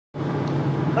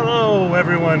Hello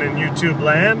everyone in YouTube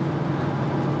land.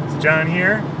 It's John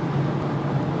here.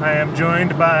 I am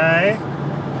joined by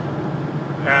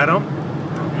Adam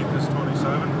From Meet This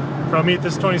 27. from Meet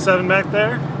This 27 back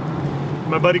there.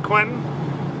 My buddy Quentin.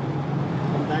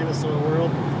 From Dinosaur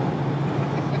World.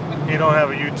 He don't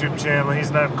have a YouTube channel.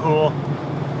 He's not cool.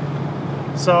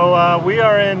 So we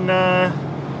are in the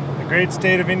great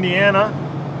state of Indiana.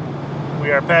 We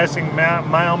are passing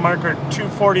mile marker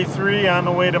 243 on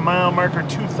the way to mile marker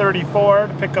 234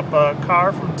 to pick up a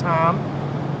car from Tom.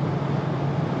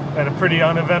 Had a pretty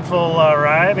uneventful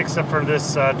ride, except for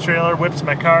this trailer whips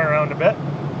my car around a bit.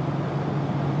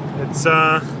 It's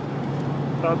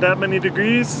about that many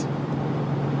degrees.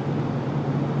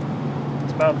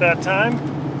 It's about that time,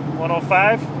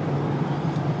 105.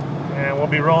 And we'll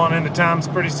be rolling into Tom's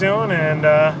pretty soon and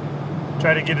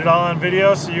try to get it all on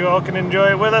video so you all can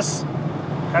enjoy it with us.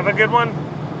 Have a good one.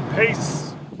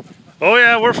 Peace. Oh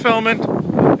yeah, we're filming.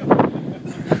 Now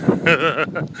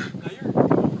you're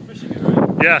from Michigan,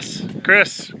 right? Yes,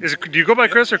 Chris. Do you go by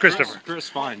Chris or Christopher? Chris,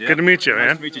 fine, yeah. Good to meet you, man.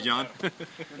 Nice to meet you, John.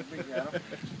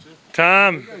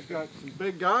 Tom. You guys got some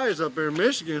big guys up there in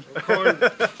Michigan.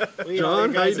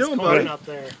 John, how you doing, buddy? Up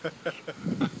there.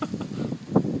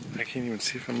 I can't even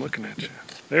see if I'm looking at you.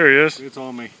 There he is. It's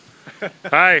on me.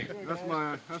 Hi.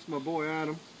 That's my boy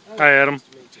Adam. Hi, Adam.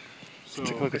 So,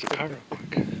 Take a look at the car real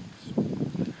quick.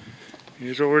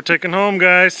 Here's what we're taking home,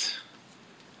 guys.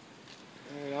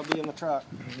 Hey, I'll be in the truck.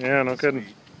 Yeah, no kidding.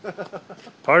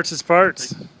 Parts is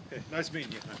parts. Nice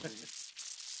meeting you.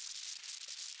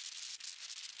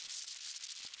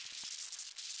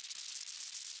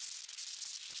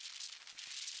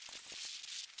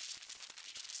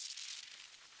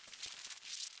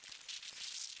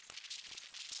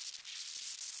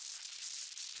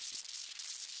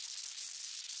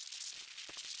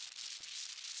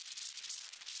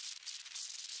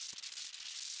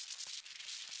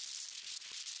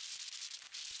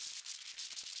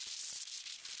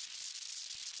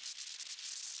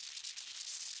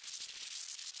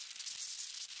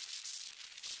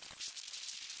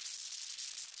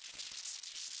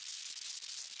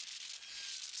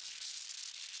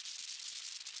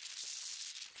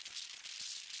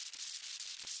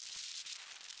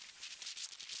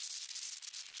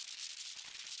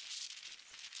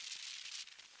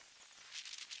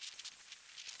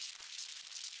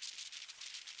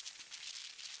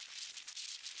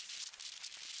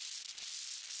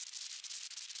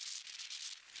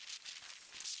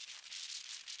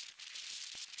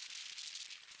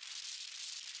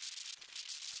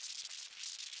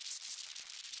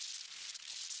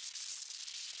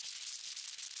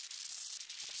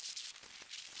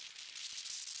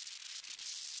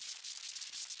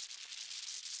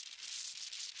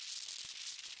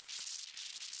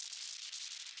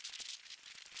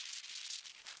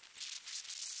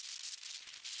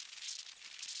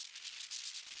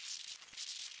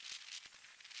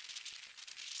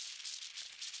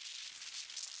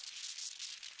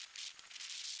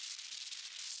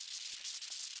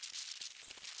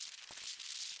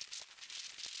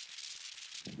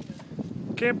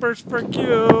 Campers for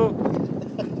Q.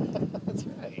 That's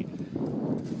right.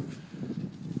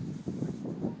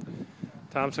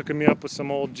 Tom's hooking me up with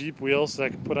some old Jeep wheels so I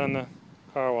can put on the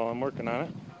car while I'm working on it.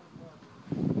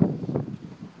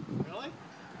 Really?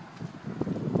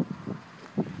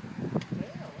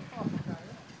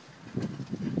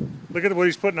 Look at what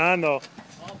he's putting on though.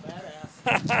 Oh,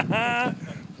 badass.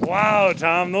 Wow,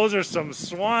 Tom, those are some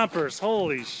swampers.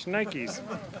 Holy shnikes.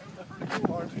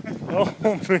 Oh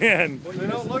man. Well, they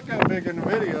don't look that big in the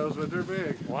videos, but they're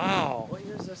big. Wow. What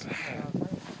year is this?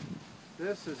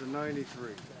 This is a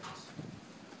 93.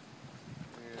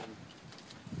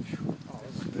 And,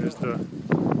 There's the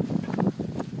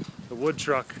wood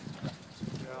truck.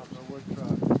 yeah, the wood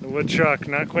truck. The wood truck,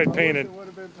 not quite painted. It would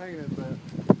have been painted,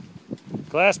 but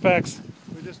Glass packs.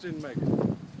 we just didn't make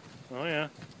it. Oh yeah.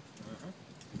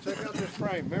 Check out this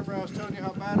frame. Remember I was telling you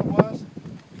how bad it was?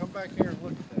 Come back here and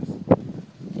look at this.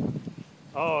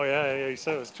 Oh yeah, you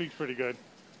said it was tweaked pretty good.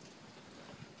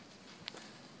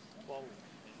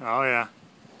 Oh yeah.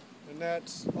 And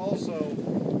that's also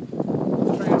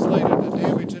translated to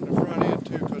damage in the front end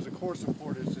too, because the core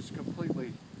support is just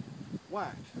completely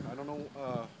whacked. I don't know,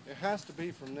 it has to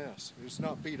be from this. It's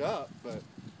not beat up, but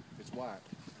it's whacked.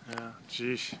 Yeah,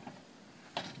 geesh.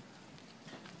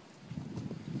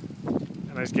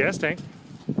 A nice gas tank.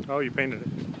 Oh, you painted it.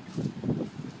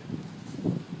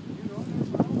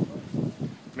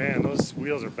 Man, those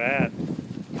wheels are bad.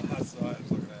 That's what I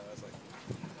was looking at. I was like,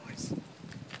 nice.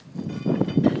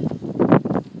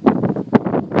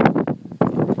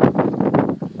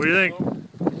 What do you think?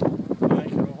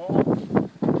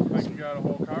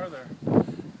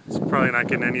 It's probably not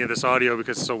getting any of this audio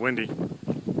because it's so windy.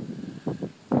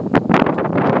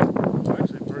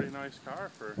 Actually, a pretty nice car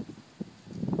for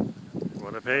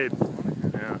What I paid.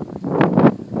 Yeah.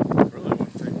 really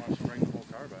wouldn't take much to bring the whole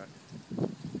car back.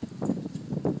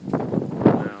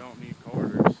 You don't need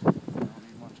quarters. You don't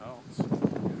need much else.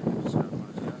 You just got what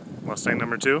it's got. Mustang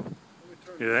number 2.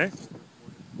 You think?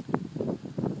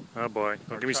 Oh boy,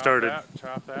 don't get me started.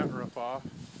 Chop that roof off,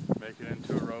 make it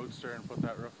into a roadster, and put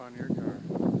that roof on your car.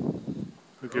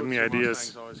 Who give me Roadster ideas?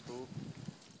 Mustang's always cool.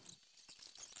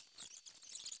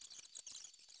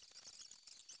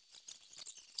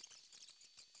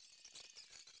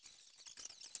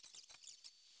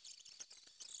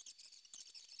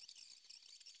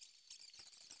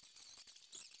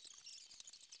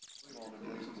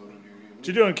 What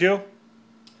you doing, Q?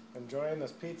 Enjoying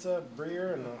this pizza,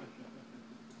 beer, and a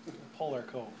polar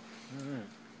coat.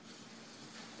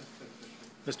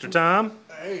 Mr. Tom?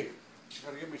 Hey,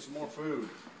 gotta give me some more food.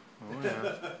 Oh,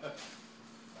 yeah.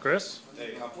 Chris?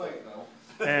 Hey, my plate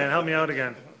though. And help me out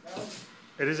again.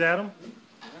 It is Adam?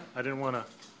 I didn't want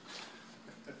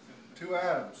to. 2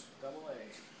 Adams. Double A. I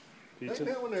Pizza? think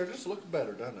that one there just looks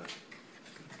better, doesn't it?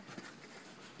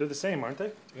 They're the same, aren't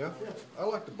they? Yeah. I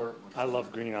like the burnt one. I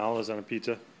love green olives on a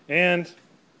pizza. And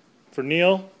for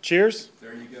Neil, cheers.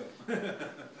 There you go.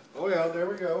 Oh yeah, there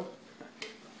we go.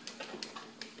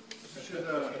 Should,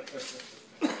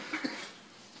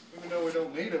 even though we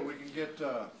don't need it, we can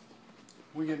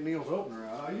get Neil's opener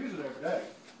out. I use it every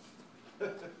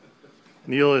day.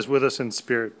 Neil is with us in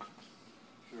spirit.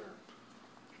 Sure.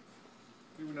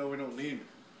 Even though we don't need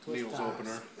Neil's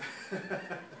opener.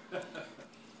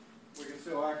 We can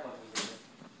still act like we do it.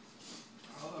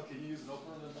 Oh, can you use an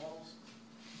opener in the bottles?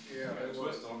 Yeah, it was.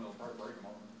 twist on, they'll probably break them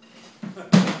all.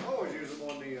 I always use them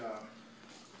on the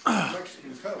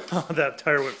Mexican coast. That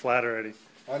tire went flat already.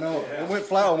 I know. It went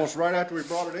flat almost right after we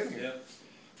brought it in here.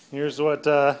 Here's what,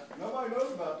 Nobody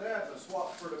knows about that, the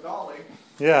swap for the dolly.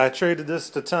 yeah, I traded this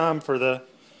to Tom for the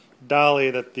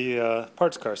dolly that the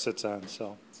parts car sits on,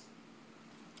 so.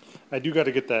 I do got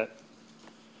to get that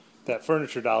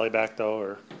furniture dolly back though,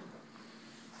 or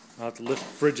I'll have to lift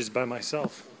fridges by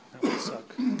myself. That would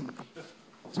suck.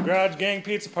 It's a Garage Gang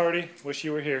pizza party. Wish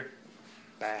you were here.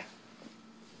 Bye.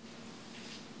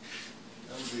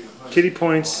 Kitty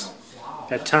points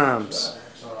at Tom's.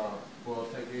 Well,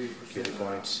 take 80%. Kitty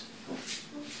points.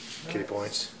 Kitty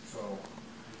points. So,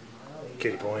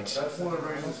 Kitty points. that's one of the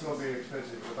reasons it's going to be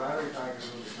expensive. The battery pack is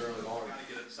going to be fairly large. Trying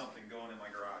to get something going in my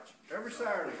garage. Every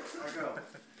Saturday, I go.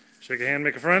 Shake a hand,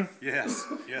 make a friend. Yes.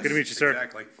 Yes. Good to meet you, sir.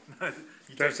 Exactly.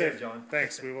 You Drive take care, safe, John.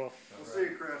 Thanks, we will. We'll see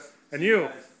you, Chris. And you,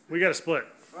 we got to split.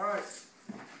 All right.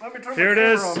 Let me turn Here it my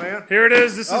is. camera on, man. Here it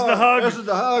is. This is the hug. This is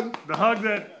the hug. The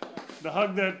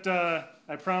hug that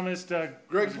I promised. Greg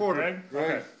was it Porter. Greg?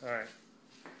 Greg. Okay. All right.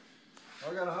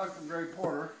 I got a hug from Greg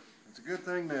Porter. It's a good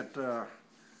thing that,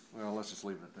 well, let's just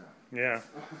leave it at that. Yeah.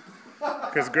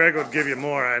 Because Greg would give you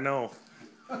more. I know.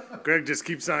 Greg just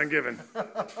keeps on giving.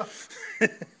 Let's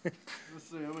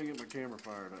see. Let me get my camera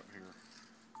fired up here.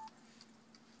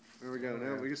 There we go.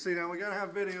 Now we can see. Now we gotta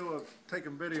have video of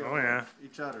taking video Oh, yeah. of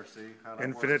each other. See how that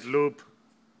Infinite works. loop.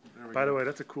 There we By the go. way,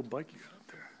 that's a cool bike you got up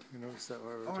there. You notice that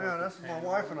while we were Oh talking? yeah, that's my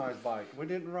wife and I's bike. We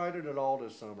didn't ride it at all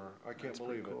this summer. I can't That's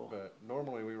pretty believe cool. it, but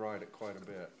normally we ride it quite a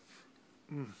bit.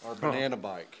 Our banana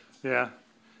bike. Yeah.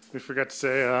 We forgot to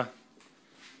say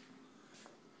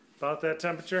about that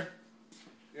temperature,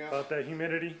 Yeah. about that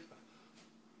humidity.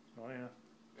 Oh yeah.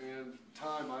 And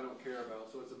time I don't care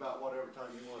about, so it's about whatever time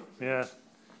you want it to be. Yeah.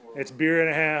 It's beer and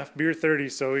a half, beer 30,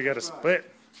 so we got to That's right.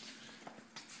 split.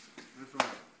 That's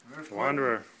right. There's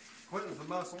Wanderer. Quentin's the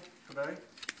muscle today.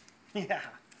 Yeah.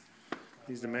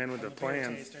 He's the man with the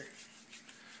plan. Taster.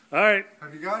 All right,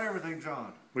 Have you got everything,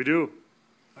 John? we do.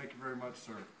 Thank you very much,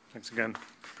 sir. Thanks again.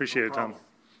 Appreciate it, Tom.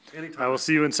 Anytime. I will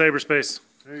see you in cyberspace.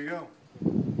 There you go.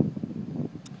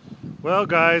 Well,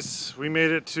 guys, we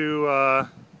made it to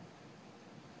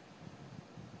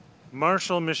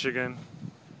Marshall, Michigan,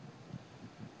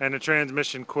 and the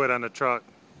transmission quit on the truck.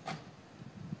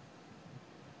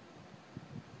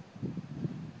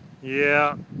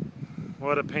 Yeah,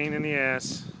 what a pain in the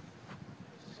ass.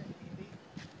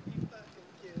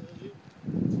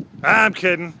 I'm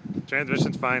kidding.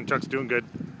 Transmission's fine. Truck's doing good.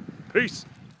 Peace.